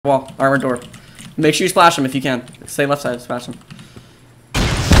Wall, armor door. Make sure you splash him if you can. Stay left side, splash him.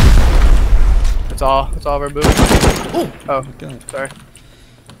 It's all of our boots. Oh, God. Sorry.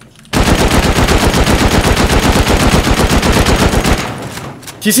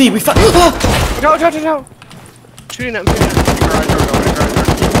 TC, we fight. No. Shooting at me.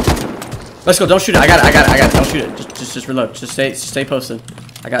 Let's go. Don't shoot it. I got it. Don't shoot it. Just reload. Just stay posted.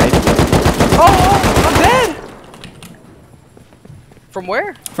 I got it. Oh, I'm dead. From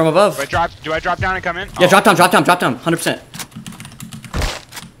where? From above. Do I drop down and come in? Yeah, drop down. 100%.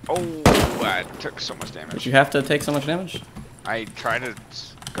 Oh, I took so much damage. Did you have to take so much damage? I tried to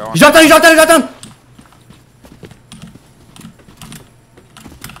go on. He dropped down.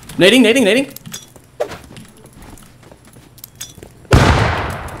 Nading.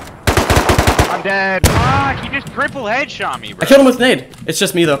 I'm dead. Fuck, he just triple headshot me, bro. I killed him with nade. It's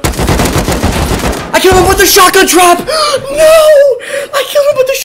just me though. I killed him with the shotgun trap. No! I killed him with the